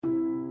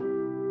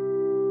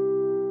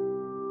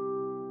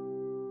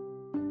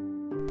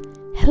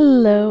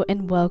Hello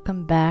and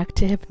welcome back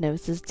to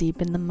Hypnosis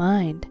Deep in the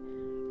Mind.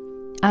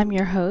 I'm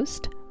your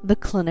host, the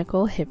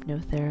clinical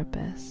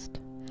hypnotherapist.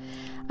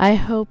 I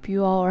hope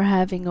you all are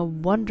having a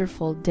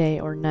wonderful day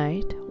or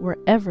night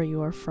wherever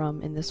you are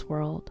from in this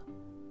world.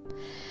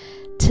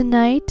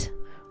 Tonight,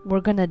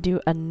 we're going to do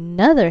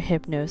another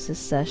hypnosis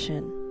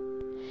session.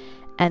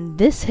 And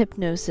this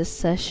hypnosis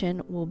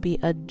session will be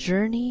a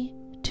journey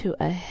to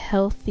a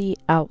healthy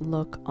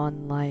outlook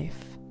on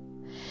life.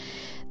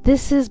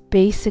 This is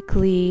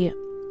basically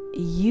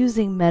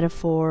using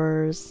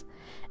metaphors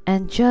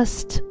and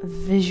just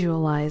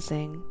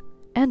visualizing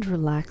and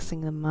relaxing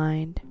the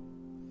mind.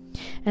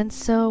 And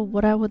so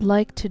what I would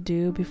like to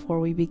do before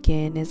we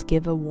begin is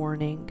give a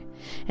warning.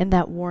 And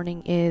that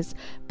warning is,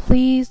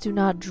 please do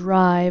not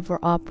drive or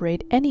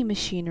operate any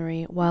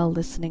machinery while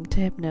listening to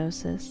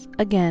hypnosis.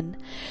 Again,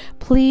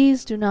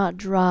 please do not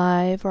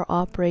drive or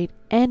operate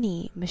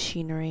any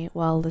machinery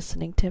while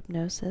listening to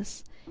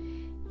hypnosis.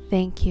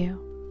 Thank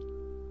you.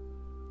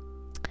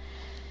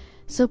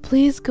 So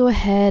please go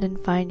ahead and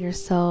find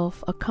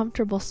yourself a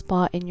comfortable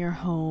spot in your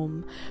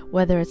home,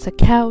 whether it's a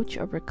couch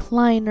or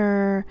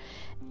recliner,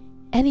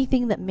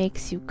 anything that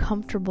makes you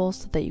comfortable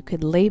so that you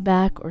could lay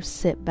back or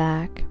sit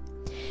back.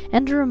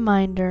 And a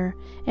reminder,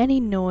 any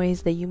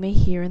noise that you may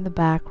hear in the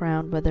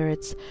background, whether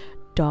it's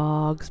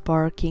dogs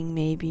barking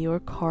maybe or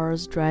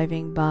cars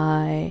driving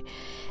by,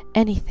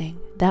 anything,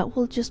 that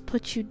will just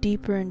put you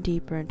deeper and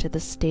deeper into the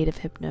state of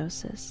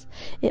hypnosis.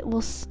 It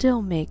will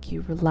still make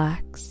you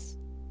relax.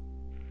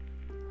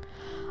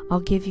 I'll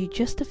give you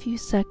just a few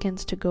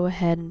seconds to go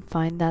ahead and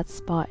find that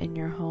spot in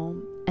your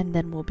home, and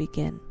then we'll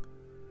begin.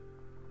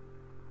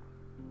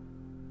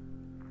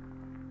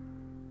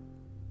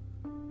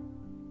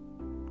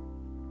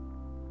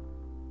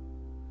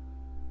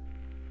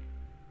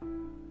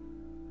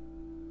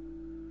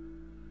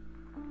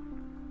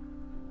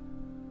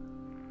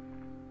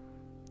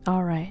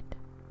 All right.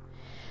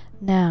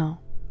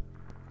 Now,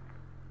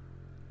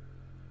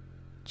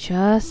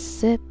 just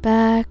sit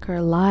back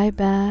or lie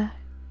back.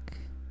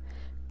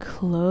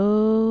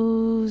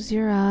 Close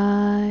your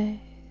eyes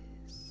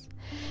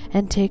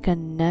and take a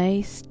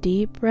nice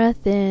deep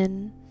breath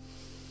in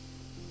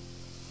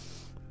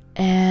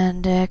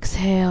and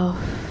exhale.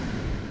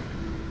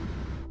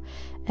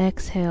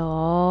 Exhale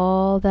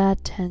all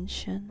that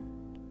tension.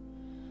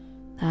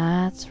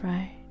 That's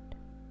right.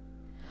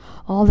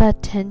 All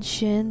that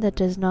tension that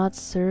does not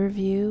serve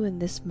you in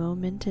this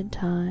moment in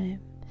time.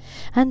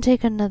 And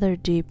take another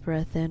deep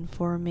breath in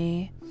for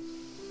me.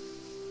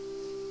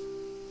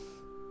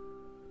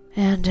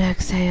 And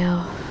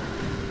exhale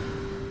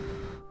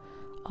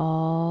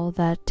all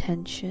that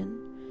tension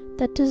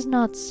that does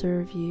not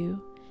serve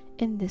you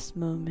in this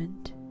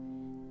moment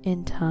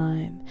in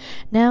time.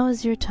 Now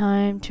is your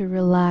time to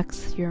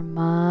relax your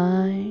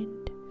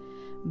mind,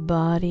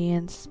 body,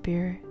 and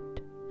spirit.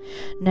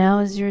 Now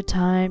is your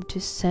time to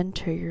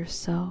center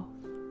yourself.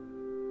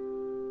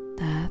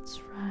 That's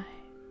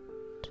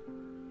right.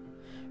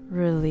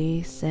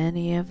 Release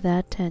any of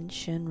that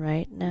tension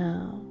right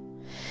now.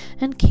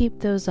 And keep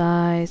those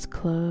eyes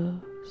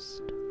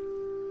closed.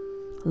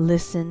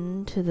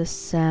 Listen to the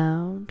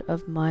sound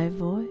of my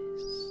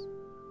voice.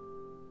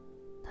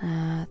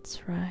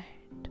 That's right.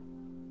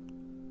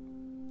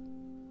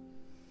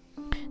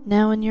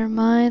 Now in your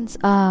mind's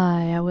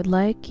eye, I would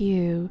like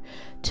you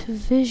to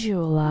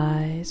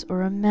visualize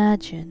or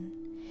imagine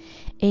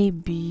a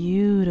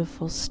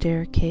beautiful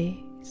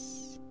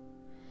staircase.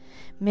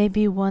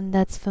 Maybe one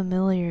that's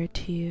familiar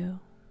to you.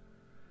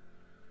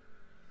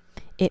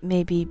 It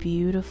may be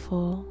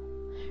beautiful,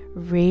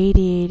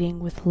 radiating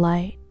with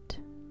light,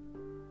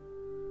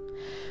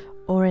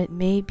 or it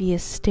may be a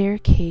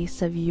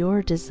staircase of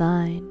your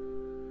design,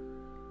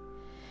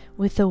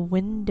 with a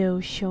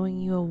window showing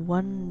you a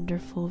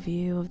wonderful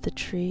view of the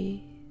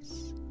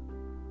trees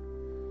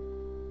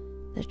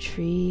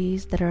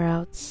that are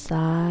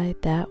outside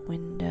that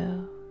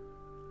window.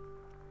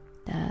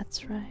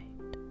 That's right.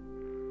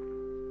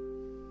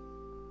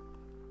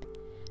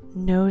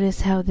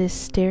 Notice how this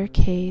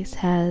staircase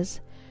has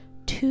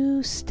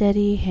two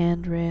steady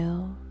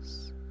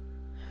handrails,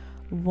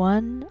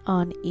 one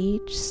on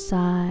each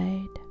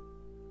side,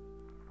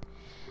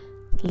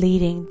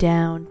 leading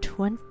down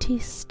 20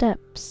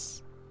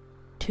 steps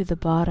to the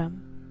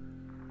bottom.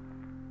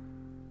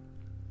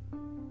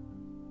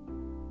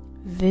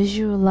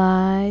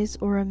 Visualize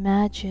or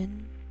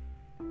imagine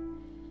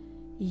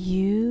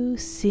you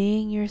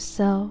seeing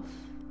yourself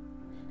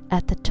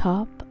at the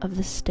top of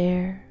the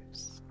stairs.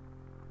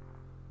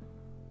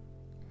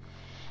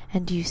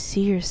 And you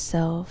see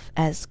yourself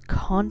as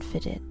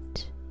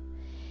confident,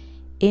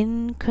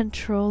 in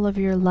control of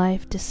your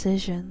life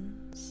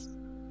decisions,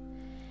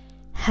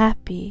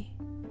 happy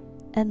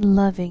and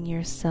loving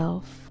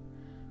yourself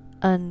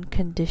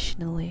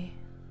unconditionally.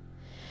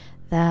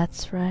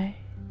 That's right.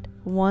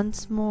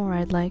 Once more,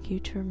 I'd like you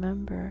to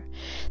remember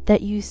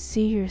that you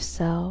see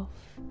yourself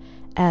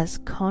as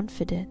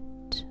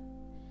confident,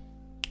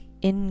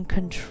 in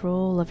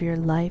control of your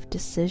life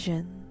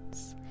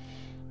decisions,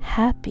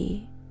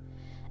 happy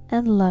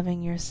and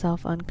loving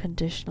yourself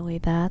unconditionally.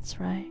 That's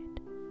right.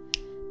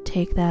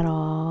 Take that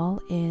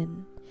all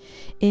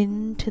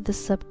into the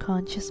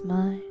subconscious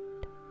mind.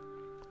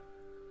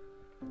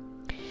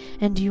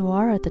 And you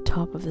are at the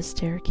top of the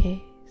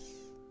staircase.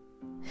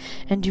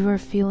 And you are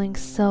feeling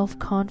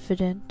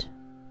self-confident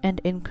and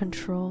in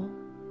control.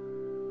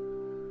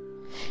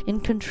 In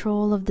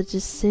control of the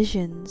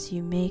decisions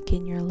you make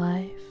in your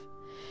life.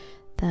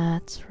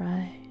 That's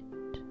right.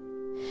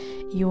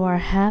 You are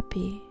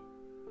happy,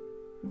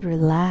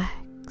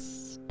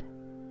 relaxed,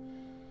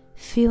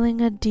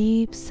 feeling a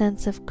deep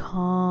sense of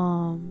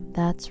calm.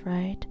 That's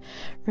right.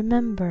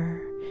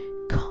 Remember,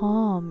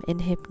 calm in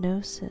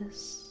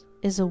hypnosis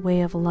is a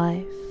way of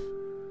life,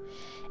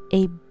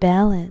 a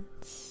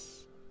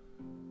balance.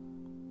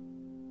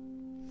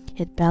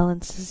 It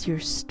balances your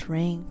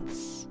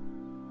strengths.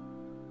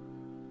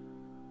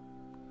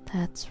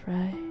 That's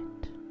right.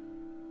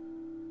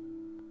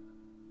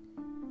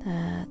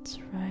 That's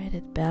right.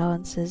 It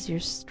balances your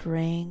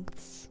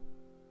strengths.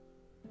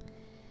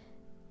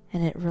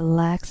 And it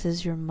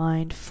relaxes your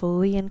mind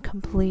fully and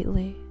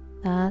completely.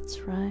 That's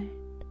right.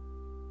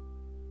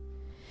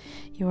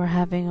 You are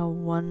having a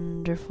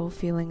wonderful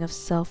feeling of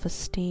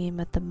self-esteem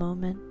at the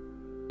moment.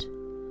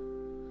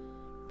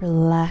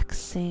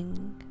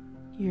 Relaxing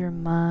your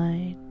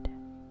mind.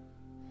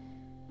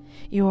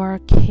 You are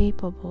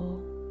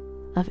capable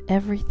of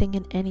everything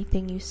and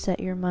anything you set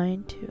your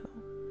mind to.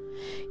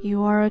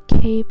 You are a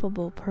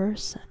capable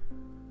person.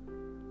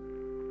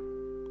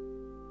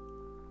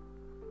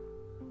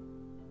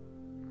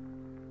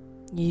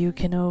 You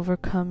can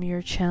overcome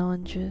your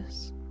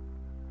challenges.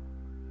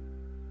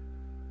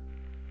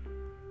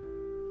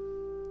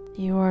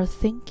 You are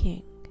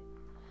thinking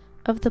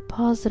of the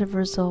positive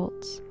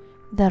results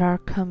that are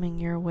coming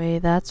your way.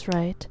 That's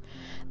right.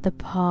 The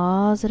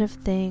positive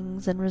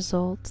things and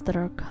results that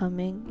are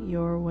coming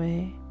your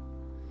way.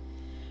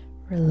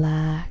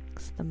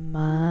 Relax the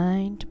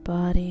mind,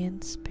 body,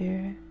 and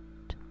spirit.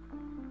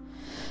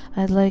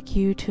 I'd like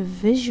you to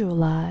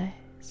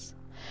visualize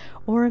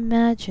or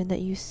imagine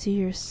that you see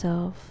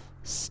yourself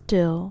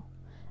still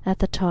at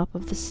the top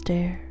of the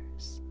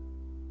stairs,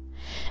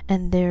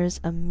 and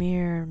there's a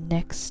mirror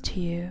next to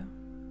you.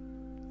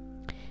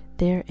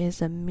 There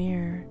is a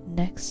mirror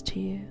next to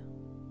you,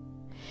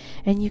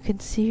 and you can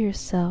see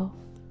yourself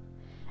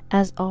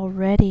as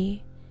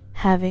already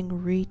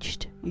having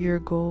reached your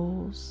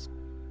goals.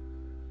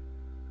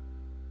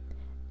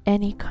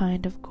 Any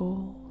kind of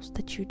goals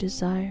that you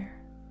desire,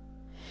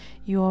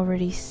 you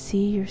already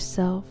see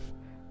yourself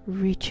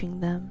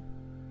reaching them.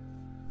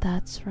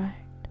 That's right.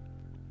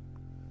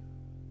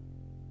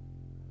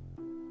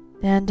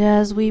 And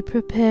as we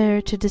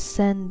prepare to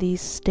descend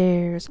these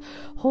stairs,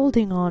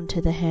 holding on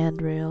to the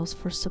handrails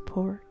for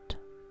support,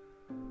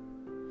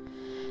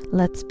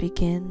 let's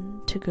begin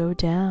to go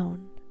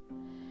down,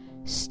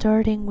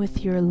 starting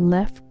with your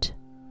left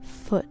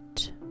foot.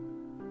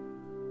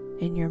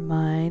 In your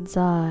mind's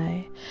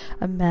eye,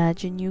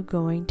 imagine you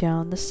going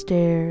down the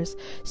stairs,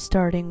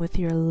 starting with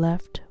your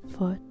left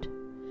foot,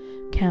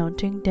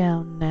 counting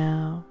down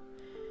now.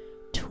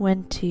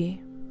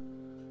 20,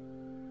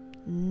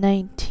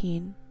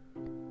 19,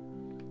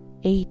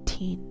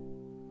 18,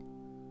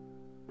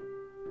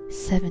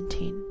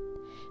 17.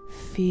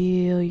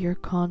 Feel your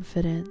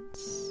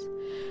confidence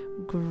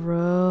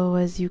grow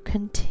as you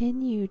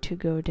continue to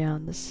go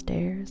down the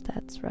stairs.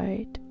 That's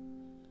right.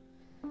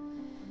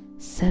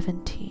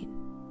 17,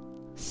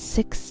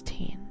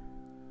 16,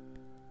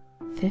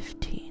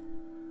 15,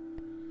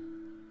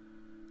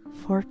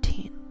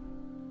 14,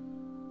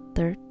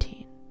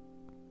 13,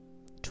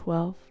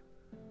 12,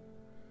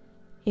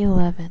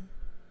 11,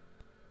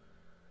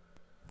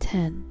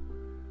 10,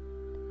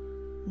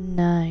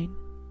 9,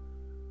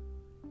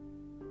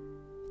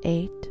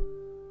 8,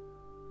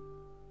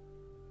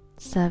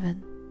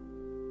 7,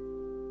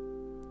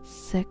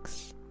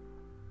 6,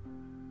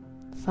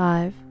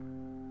 5,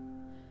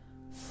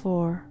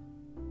 4,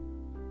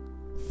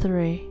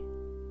 3,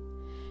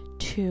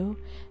 2.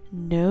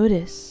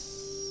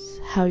 Notice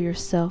how your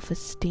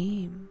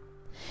self-esteem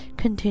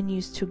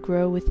continues to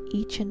grow with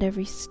each and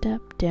every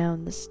step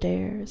down the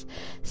stairs,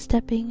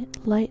 stepping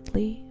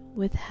lightly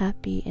with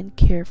happy and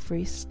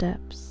carefree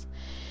steps.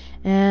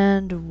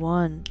 And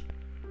 1.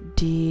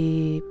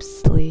 Deep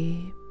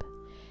sleep.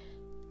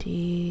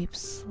 Deep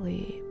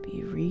sleep.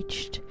 You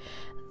reached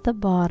the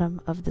bottom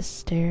of the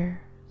stairs.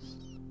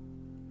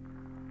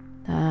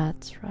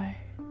 That's right.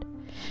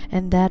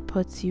 And that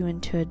puts you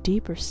into a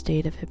deeper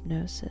state of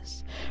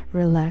hypnosis,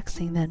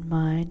 relaxing that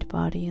mind,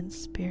 body, and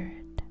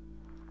spirit.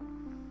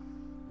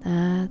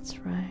 That's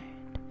right.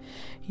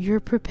 You're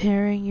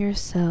preparing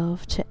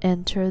yourself to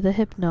enter the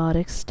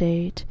hypnotic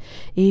state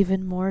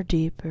even more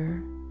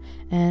deeper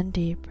and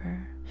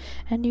deeper.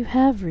 And you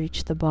have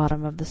reached the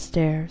bottom of the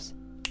stairs.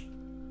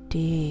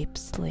 Deep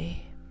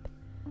sleep.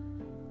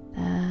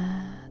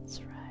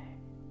 That's right.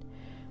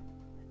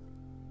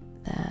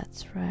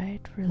 That's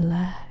right.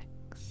 Relax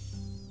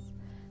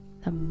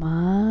the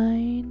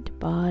mind,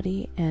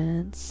 body,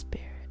 and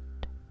spirit.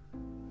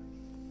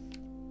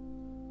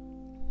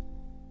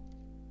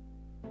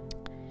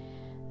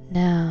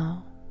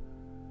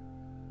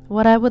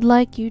 what I would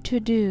like you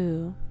to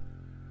do,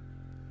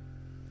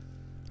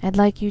 I'd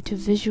like you to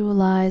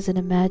visualize and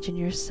imagine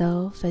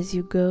yourself as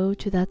you go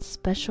to that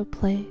special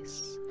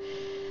place.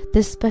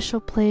 This special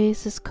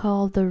place is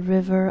called the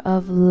River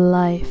of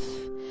Life,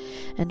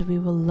 and we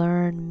will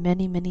learn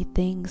many, many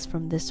things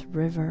from this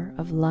River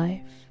of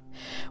Life.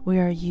 We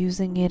are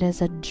using it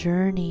as a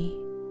journey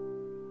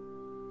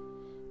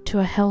to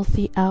a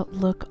healthy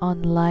outlook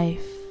on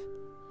life.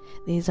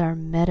 These are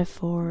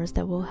metaphors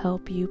that will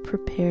help you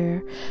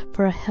prepare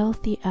for a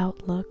healthy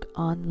outlook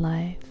on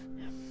life.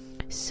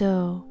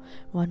 So,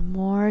 one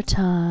more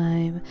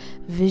time,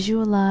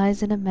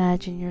 visualize and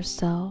imagine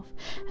yourself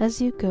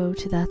as you go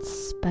to that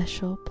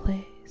special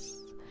place,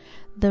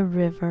 the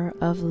River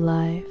of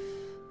Life.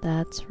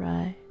 That's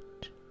right.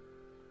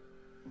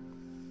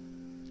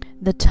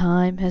 The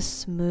time has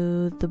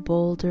smoothed the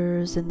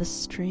boulders in the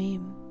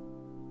stream.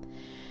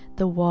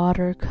 The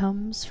water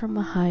comes from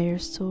a higher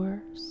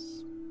source.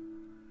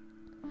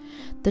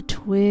 The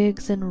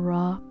twigs and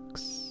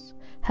rocks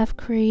have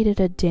created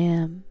a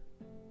dam,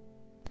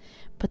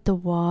 but the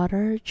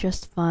water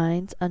just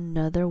finds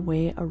another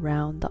way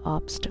around the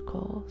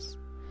obstacles.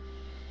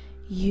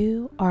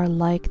 You are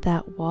like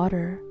that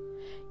water.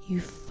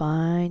 You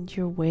find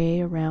your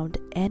way around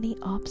any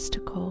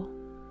obstacle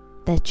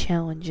that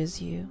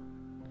challenges you.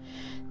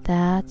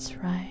 That's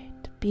right.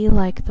 Be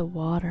like the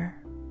water.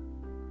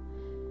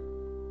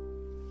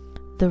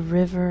 The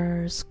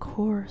river's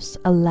course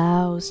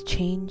allows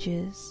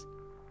changes.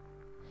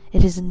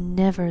 It is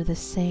never the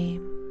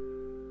same.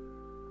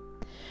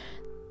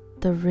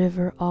 The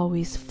river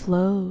always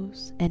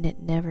flows and it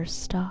never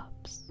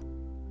stops.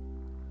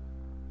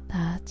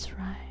 That's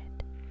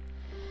right.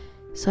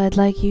 So I'd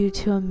like you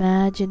to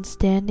imagine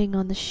standing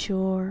on the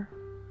shore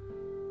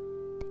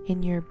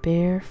in your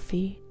bare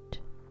feet.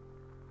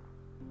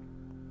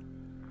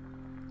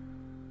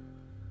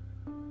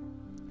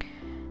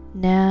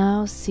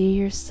 Now see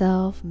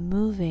yourself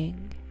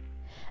moving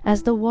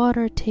as the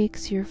water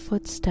takes your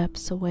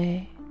footsteps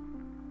away.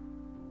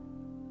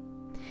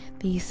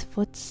 These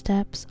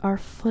footsteps are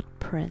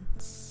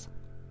footprints.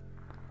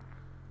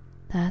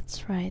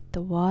 That's right,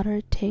 the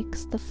water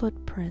takes the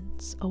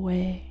footprints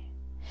away.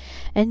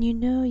 And you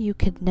know you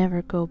could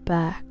never go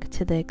back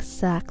to the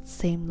exact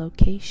same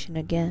location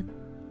again.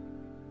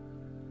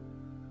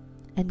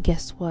 And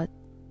guess what?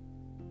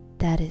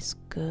 That is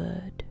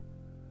good.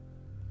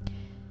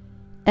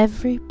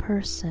 Every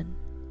person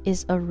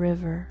is a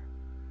river.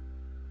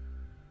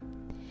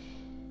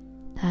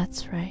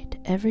 That's right.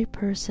 Every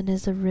person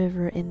is a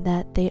river in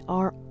that they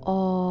are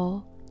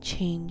all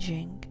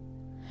changing.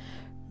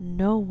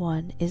 No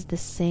one is the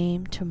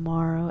same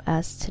tomorrow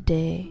as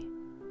today,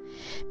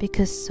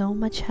 because so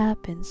much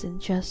happens in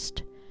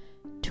just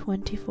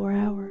 24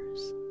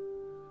 hours.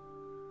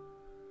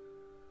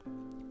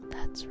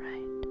 That's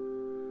right.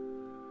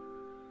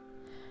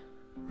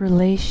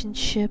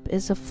 Relationship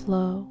is a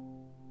flow.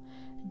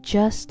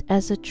 Just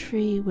as a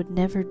tree would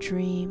never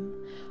dream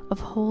of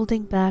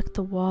holding back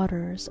the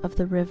waters of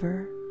the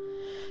river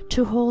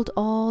to hold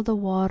all the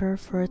water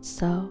for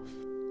itself,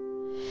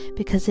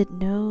 because it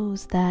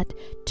knows that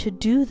to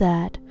do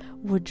that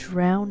would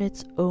drown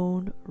its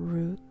own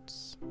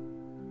roots.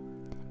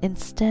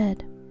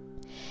 Instead,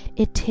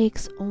 it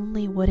takes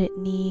only what it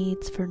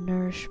needs for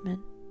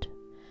nourishment,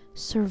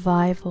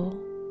 survival,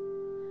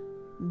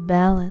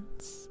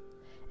 balance,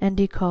 and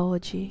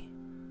ecology.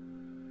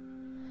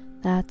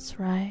 That's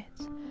right,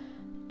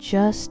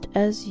 just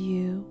as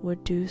you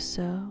would do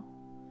so.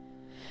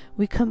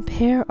 We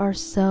compare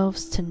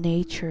ourselves to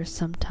nature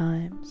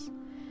sometimes,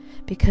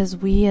 because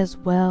we as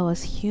well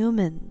as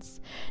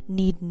humans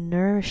need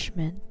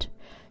nourishment,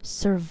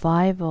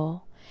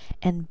 survival,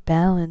 and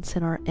balance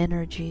in our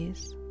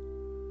energies.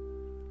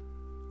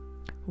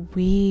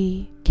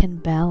 We can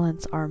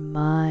balance our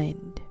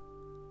mind,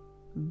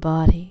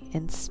 body,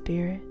 and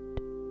spirit.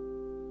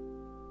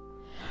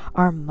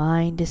 Our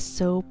mind is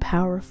so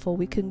powerful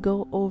we can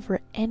go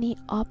over any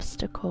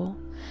obstacle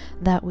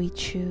that we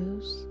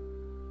choose,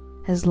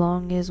 as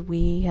long as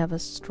we have a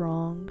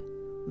strong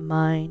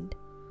mind,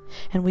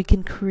 and we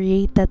can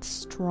create that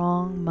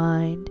strong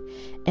mind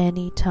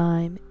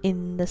anytime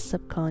in the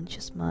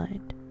subconscious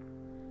mind.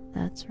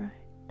 That's right.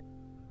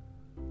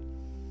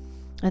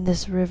 And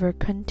this river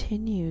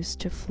continues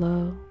to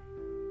flow.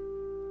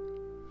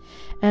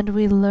 And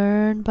we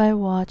learn by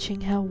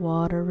watching how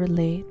water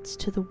relates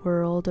to the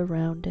world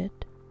around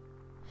it.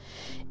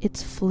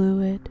 It's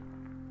fluid.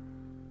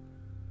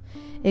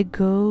 It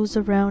goes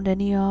around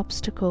any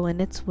obstacle in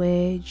its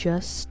way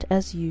just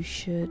as you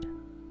should.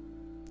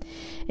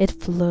 It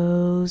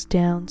flows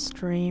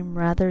downstream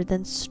rather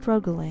than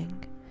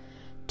struggling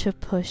to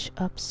push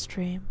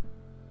upstream.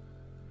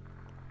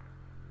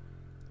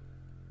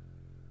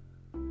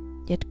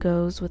 It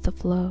goes with the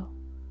flow.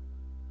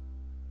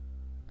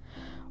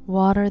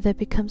 Water that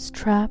becomes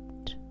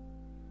trapped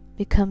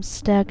becomes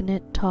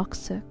stagnant,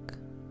 toxic.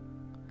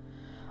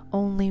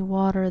 Only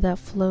water that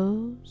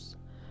flows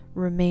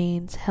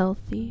remains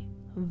healthy,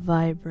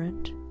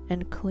 vibrant,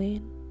 and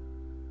clean.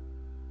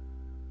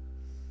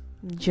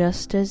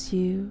 Just as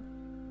you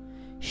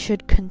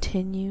should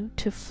continue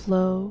to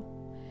flow.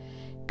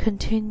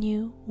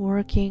 Continue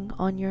working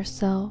on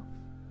yourself.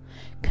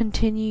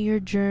 Continue your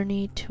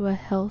journey to a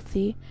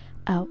healthy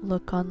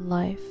outlook on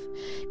life.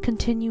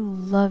 Continue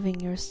loving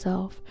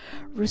yourself,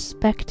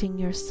 respecting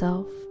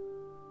yourself.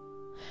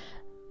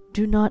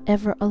 Do not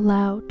ever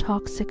allow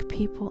toxic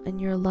people in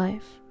your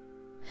life.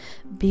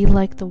 Be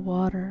like the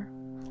water.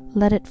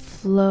 Let it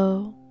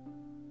flow.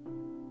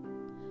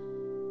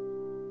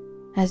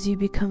 As you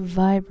become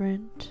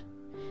vibrant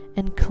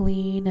and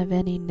clean of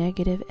any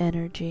negative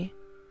energy.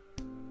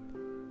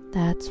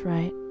 That's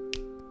right.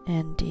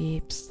 And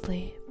deep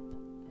sleep.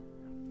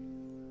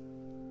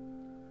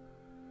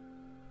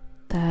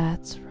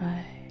 That's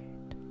right.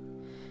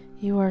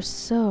 You are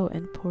so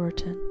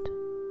important.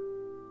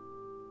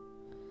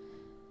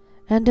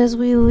 And as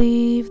we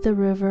leave the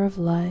river of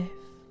life,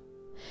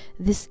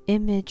 this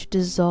image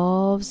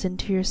dissolves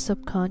into your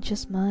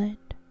subconscious mind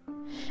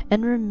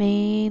and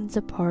remains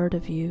a part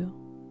of you.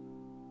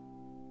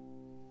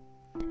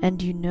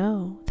 And you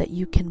know that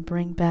you can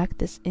bring back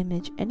this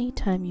image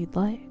anytime you'd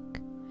like,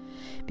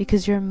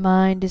 because your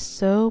mind is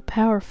so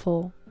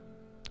powerful.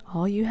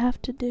 All you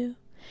have to do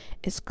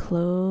is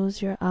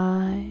close your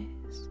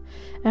eyes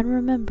and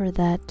remember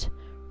that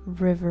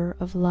river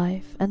of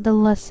life and the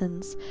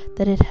lessons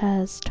that it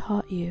has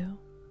taught you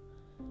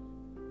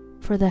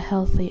for the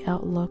healthy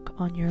outlook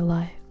on your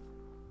life.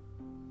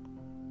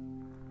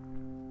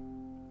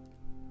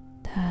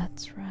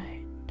 That's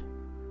right.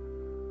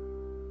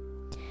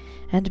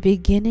 And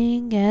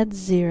beginning at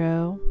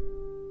 0,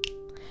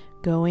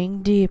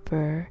 going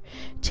deeper,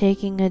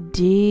 taking a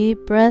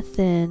deep breath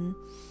in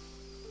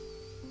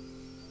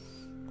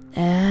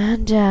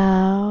and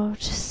out,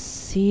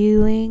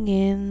 sealing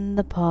in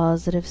the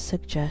positive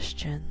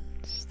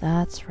suggestions.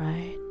 That's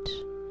right.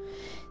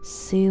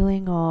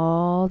 Sealing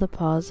all the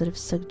positive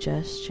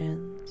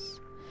suggestions.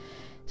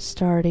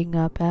 Starting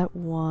up at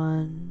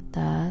 1.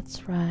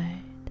 That's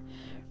right.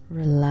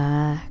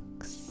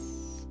 Relax.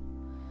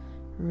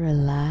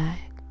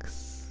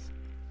 Relax.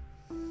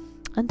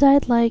 And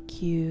I'd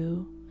like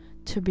you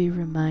to be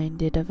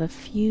reminded of a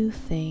few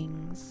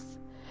things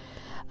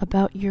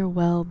about your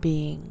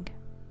well-being.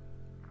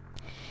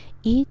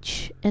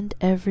 Each and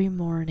every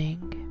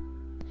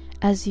morning,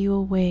 as you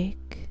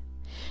awake,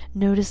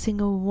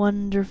 noticing a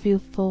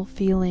wonderful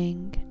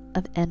feeling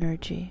of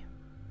energy.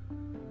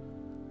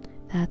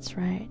 That's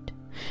right.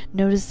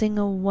 Noticing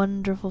a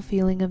wonderful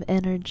feeling of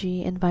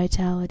energy and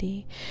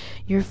vitality.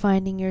 You're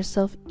finding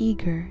yourself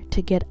eager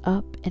to get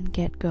up and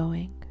get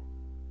going.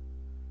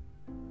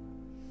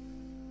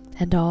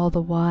 And all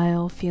the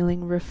while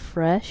feeling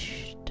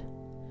refreshed,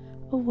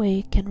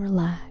 awake and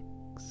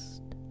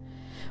relaxed,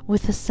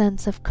 with a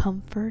sense of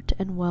comfort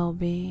and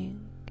well-being.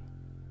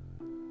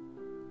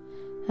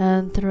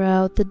 And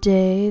throughout the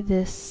day,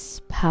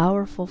 this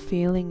powerful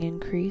feeling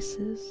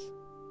increases.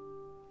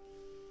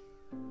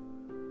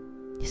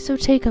 So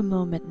take a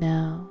moment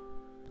now,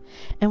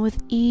 and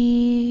with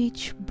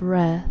each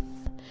breath,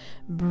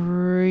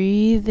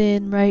 breathe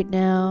in right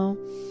now.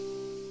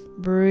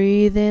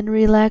 Breathe in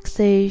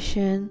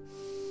relaxation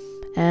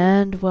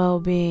and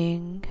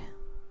well-being.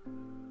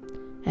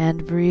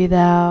 And breathe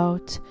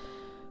out.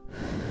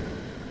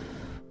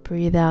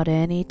 Breathe out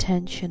any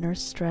tension or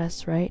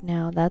stress right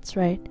now. That's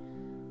right.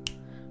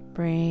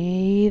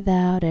 Breathe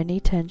out any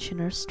tension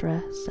or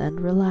stress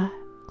and relax.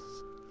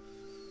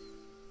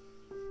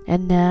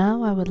 And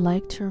now I would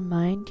like to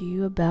remind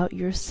you about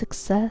your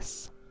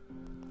success.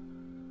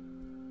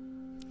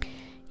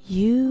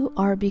 You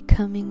are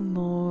becoming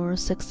more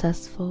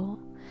successful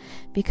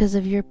because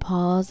of your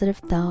positive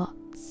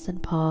thoughts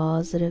and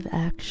positive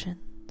actions.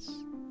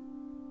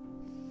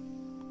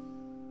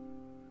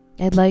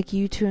 I'd like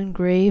you to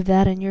engrave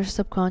that in your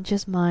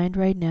subconscious mind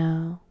right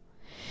now.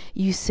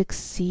 You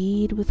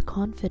succeed with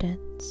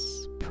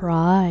confidence,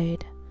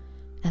 pride,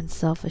 and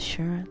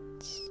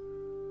self-assurance.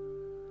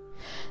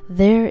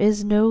 There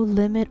is no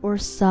limit or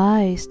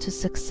size to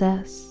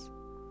success,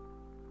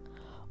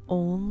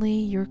 only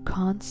your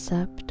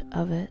concept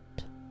of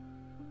it.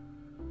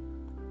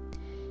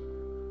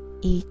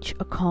 Each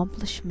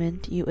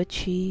accomplishment you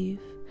achieve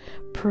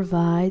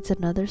provides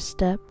another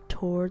step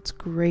towards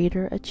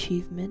greater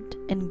achievement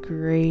and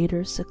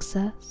greater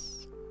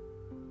success.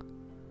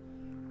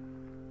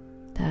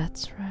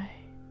 That's right.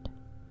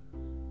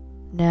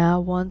 Now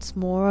once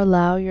more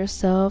allow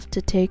yourself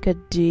to take a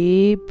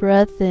deep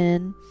breath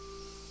in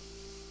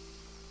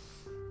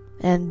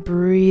and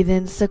breathe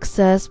in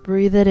success.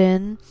 Breathe it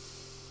in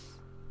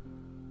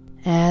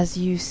as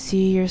you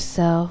see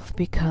yourself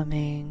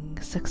becoming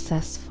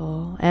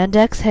successful. And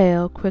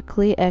exhale,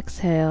 quickly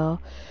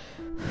exhale.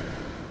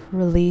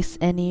 Release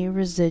any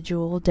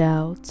residual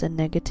doubts and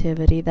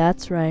negativity.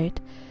 That's right.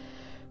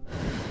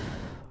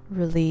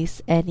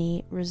 Release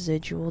any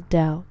residual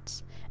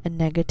doubts and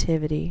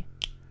negativity.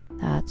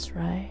 That's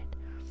right.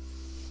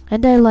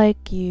 And I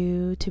like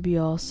you to be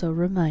also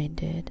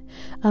reminded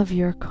of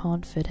your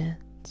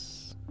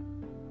confidence.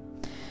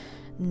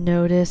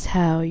 Notice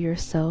how your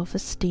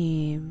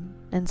self-esteem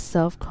and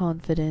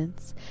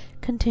self-confidence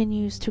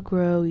continues to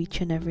grow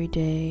each and every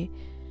day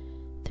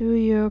through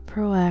your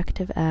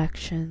proactive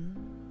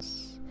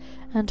actions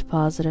and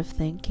positive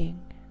thinking.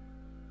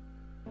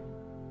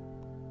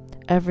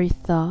 Every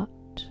thought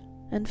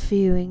and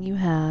feeling you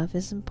have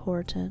is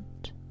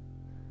important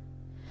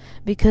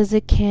because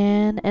it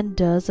can and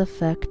does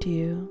affect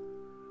you,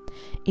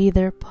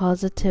 either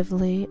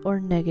positively or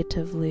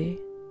negatively.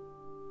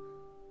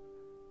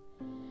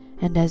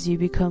 And as you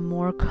become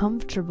more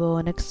comfortable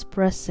in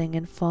expressing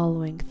and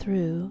following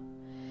through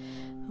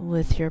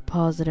with your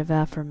positive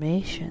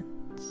affirmations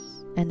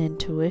and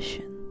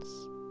intuitions,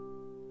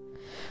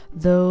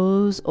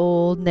 those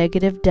old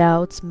negative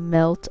doubts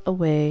melt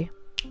away.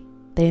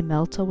 They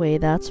melt away,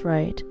 that's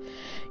right.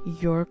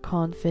 Your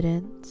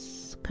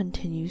confidence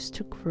continues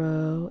to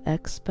grow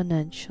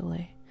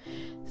exponentially.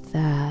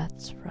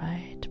 That's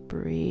right.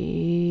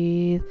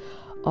 Breathe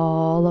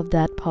all of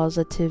that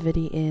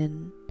positivity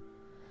in.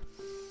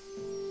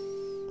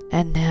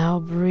 And now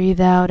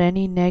breathe out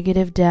any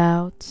negative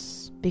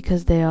doubts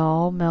because they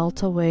all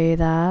melt away.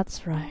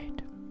 That's right.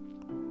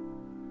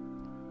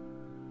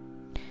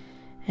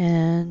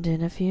 And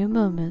in a few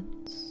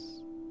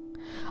moments,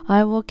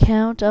 I will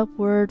count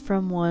upward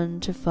from 1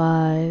 to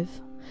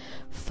 5.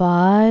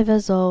 5,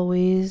 as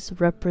always,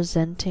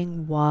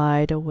 representing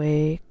wide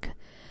awake,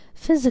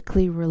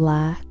 physically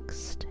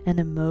relaxed, and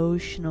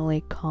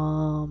emotionally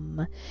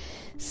calm.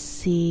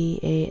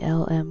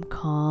 C-A-L-M,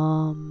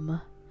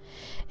 calm.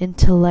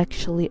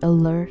 Intellectually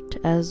alert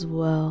as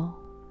well.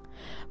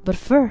 But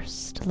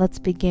first, let's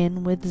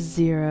begin with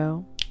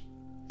 0.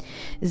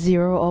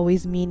 0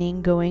 always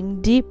meaning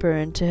going deeper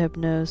into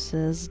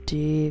hypnosis,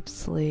 deep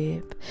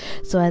sleep.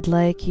 So I'd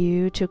like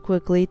you to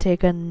quickly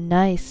take a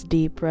nice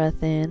deep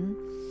breath in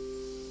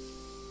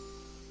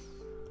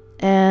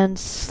and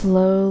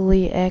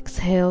slowly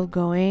exhale,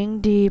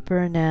 going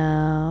deeper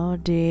now,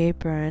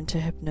 deeper into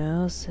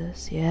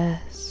hypnosis.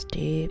 Yes,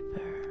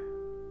 deeper.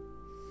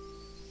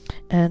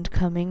 And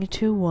coming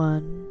to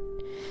 1,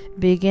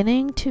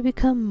 beginning to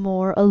become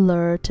more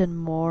alert and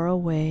more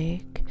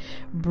awake,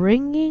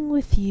 bringing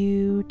with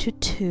you to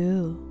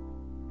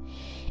 2,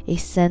 a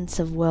sense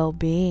of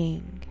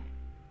well-being.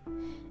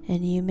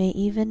 And you may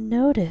even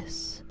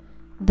notice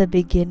the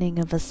beginning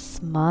of a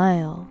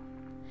smile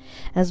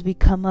as we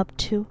come up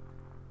to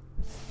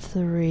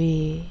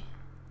 3,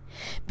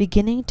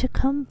 beginning to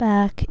come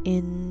back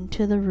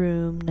into the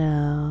room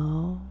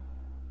now,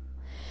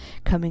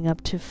 coming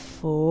up to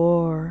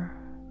 4,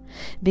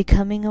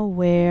 becoming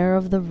aware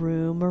of the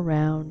room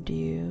around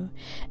you,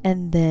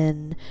 and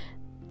then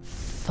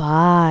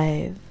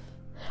 5,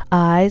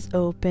 eyes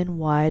open,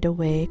 wide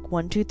awake.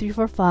 1, 2, 3,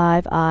 4,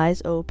 5,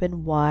 eyes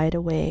open, wide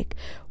awake.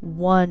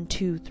 1,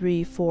 2,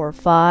 3, 4,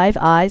 5,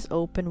 eyes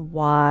open,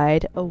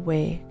 wide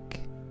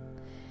awake.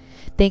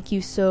 Thank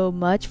you so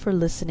much for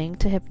listening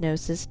to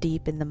Hypnosis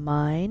Deep in the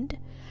Mind.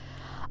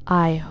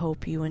 I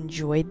hope you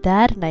enjoyed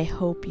that, and I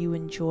hope you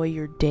enjoy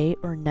your day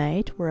or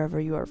night wherever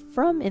you are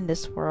from in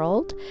this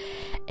world.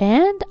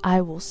 And I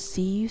will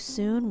see you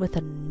soon with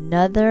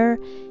another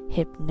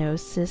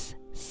hypnosis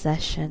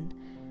session.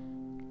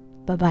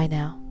 Bye-bye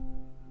now.